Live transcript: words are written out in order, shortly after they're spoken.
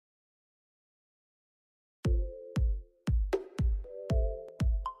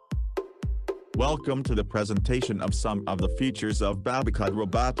Welcome to the presentation of some of the features of BabaCAD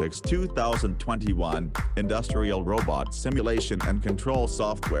Robotics 2021 Industrial Robot Simulation and Control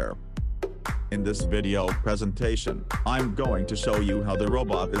Software. In this video presentation, I'm going to show you how the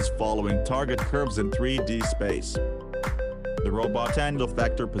robot is following target curves in 3D space. The robot angle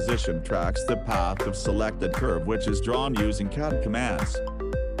effector position tracks the path of selected curve which is drawn using CAD commands.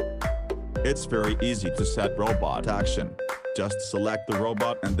 It's very easy to set robot action. Just select the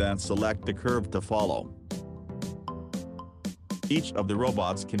robot and then select the curve to follow. Each of the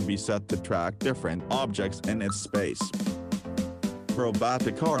robots can be set to track different objects in its space. The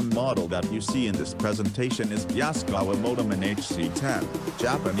robotic arm model that you see in this presentation is Yaskawa Motoman HC10,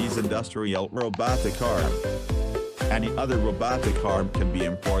 Japanese industrial robotic arm. Any other robotic arm can be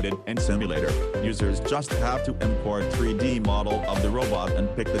imported in simulator. Users just have to import 3D model of the robot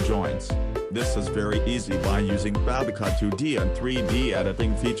and pick the joints. This is very easy by using BabaCAD 2D and 3D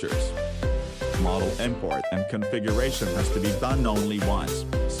editing features. Model import and configuration has to be done only once,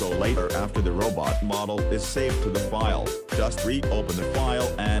 so later after the robot model is saved to the file, just reopen the file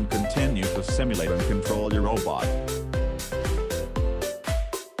and continue to simulate and control your robot.